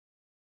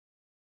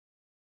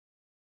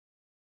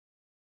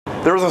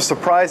There was a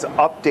surprise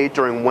update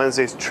during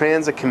Wednesday's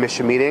Transit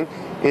Commission meeting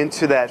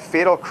into that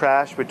fatal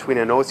crash between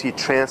an OC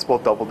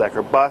Transpo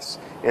double-decker bus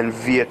and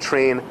Via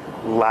train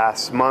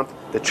last month.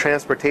 The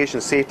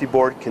Transportation Safety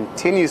Board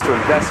continues to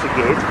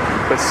investigate,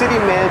 but City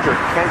Manager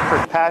Kent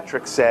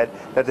Kirkpatrick said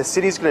that the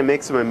city is going to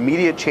make some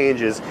immediate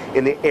changes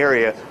in the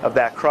area of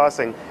that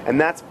crossing, and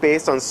that's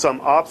based on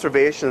some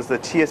observations the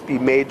TSB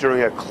made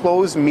during a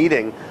closed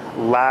meeting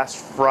last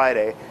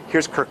Friday.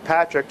 Here's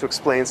Kirkpatrick to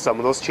explain some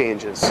of those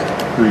changes.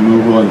 The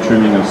removal and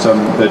trimming of some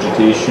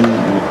vegetation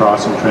in the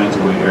crossing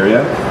transitway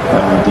area.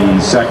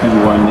 The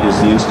second one is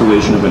the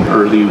installation of an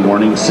early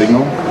warning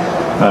signal.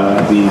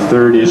 The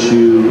third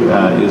issue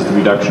is the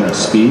reduction of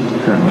speed.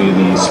 Currently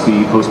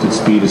the posted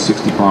speed is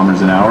 60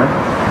 kilometers an hour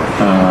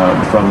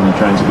from the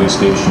transitway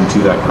station to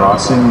that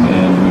crossing,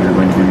 and we are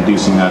going to be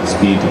reducing that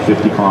speed to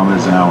 50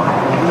 kilometers an hour.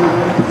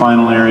 The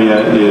final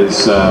area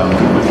is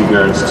with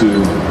regards to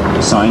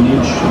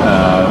signage.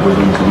 We're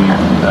going to be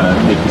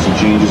making some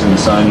changes in the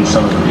signage,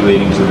 some of it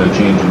relating to the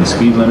change in the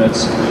speed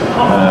limits,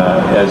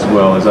 as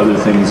well as other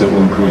things that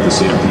will improve the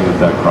safety of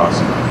that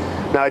crossing.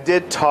 Now, I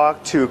did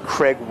talk to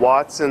Craig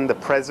Watson, the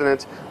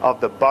president of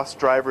the Bus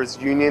Drivers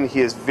Union. He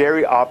is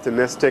very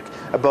optimistic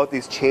about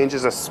these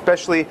changes,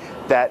 especially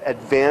that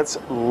advanced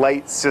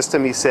light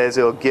system. He says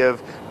it'll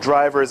give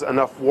drivers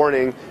enough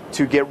warning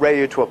to get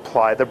ready to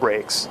apply the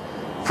brakes.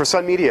 For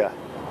Sun Media,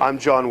 I'm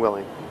Jon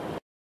Willing.